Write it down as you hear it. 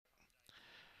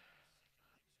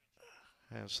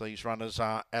As these runners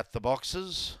are at the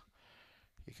boxes,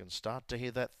 you can start to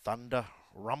hear that thunder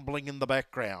rumbling in the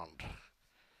background.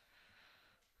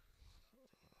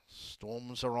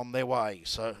 Storms are on their way,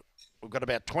 so we've got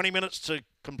about 20 minutes to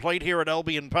complete here at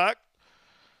Albion Park.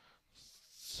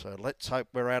 So let's hope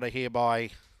we're out of here by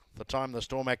the time the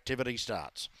storm activity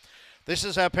starts. This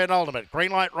is our penultimate.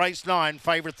 Green Light Race 9,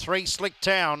 favourite 3, Slick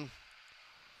Town.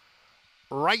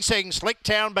 Racing, Slick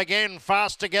Town began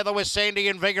fast together with Sandy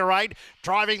Invigorate.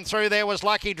 Driving through there was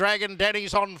Lucky Dragon.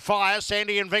 Danny's on fire.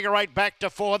 Sandy Invigorate back to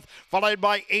fourth, followed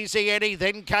by Easy Eddie.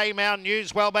 Then came our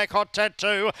News Wellback Hot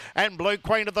Tattoo and Blue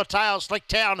Queen of the Tail. Slick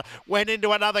Town went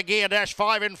into another gear. Dash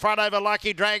 5 in front over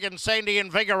Lucky Dragon, Sandy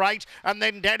Invigorate, and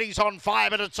then Danny's on fire.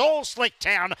 But it's all Slick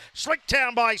Town. Slick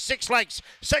Town by 6 lengths.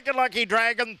 Second Lucky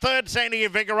Dragon, third Sandy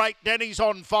Invigorate. Danny's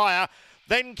on fire.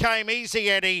 Then came Easy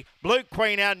Eddie, Blue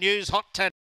Queen, our News Hot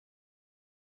Tattoo.